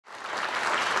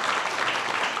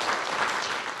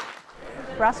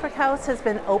Rossbrook House has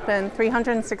been open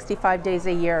 365 days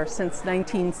a year since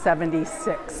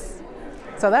 1976.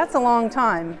 So that's a long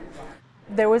time.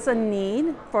 There was a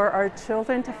need for our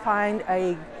children to find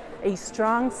a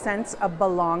strong sense of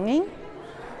belonging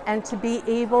and to be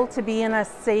able to be in a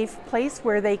safe place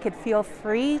where they could feel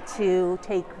free to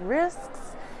take risks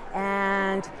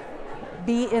and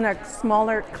be in a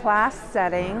smaller class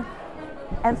setting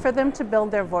and for them to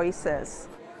build their voices.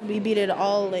 We beaded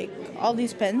all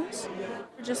these pins.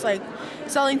 Just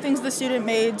selling things the student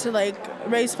made to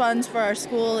raise funds for our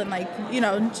school and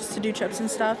just to do trips and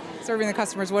stuff. Serving the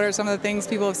customers, what are some of the things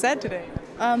people have said today?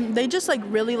 They just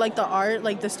really like the art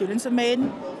the students have made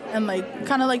and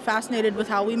kind of fascinated with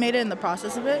how we made it and the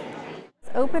process of it.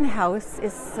 Open house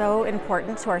is so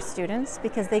important to our students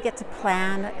because they get to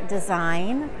plan,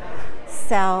 design,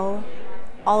 sell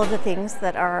all of the things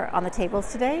that are on the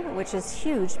tables today, which is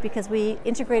huge because we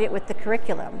integrate it with the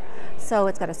curriculum. So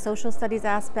it's got a social studies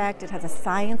aspect, it has a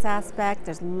science aspect,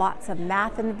 there's lots of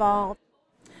math involved.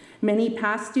 Many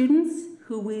past students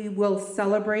who we will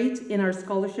celebrate in our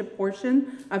scholarship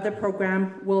portion of the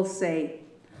program will say,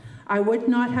 "I would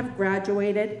not have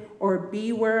graduated or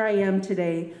be where I am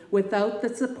today without the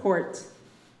support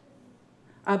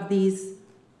of these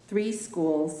 3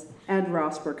 schools and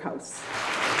Rossbrook House."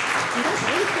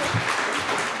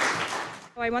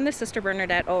 I won the Sister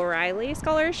Bernadette O'Reilly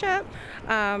Scholarship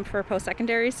for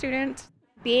post-secondary students.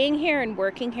 Being here and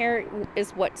working here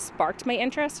is what sparked my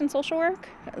interest in social work.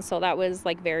 So that was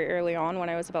very early on when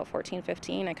I was about 14,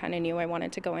 15. I kind of knew I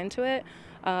wanted to go into it.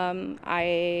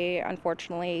 I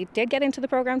unfortunately did get into the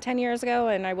program 10 years ago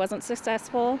and I wasn't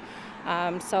successful.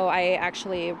 So I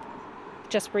actually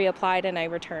just reapplied and I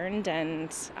returned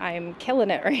and I'm killing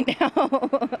it right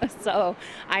now. So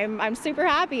I'm super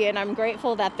happy and I'm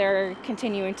grateful that they're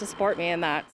continuing to support me in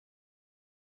that.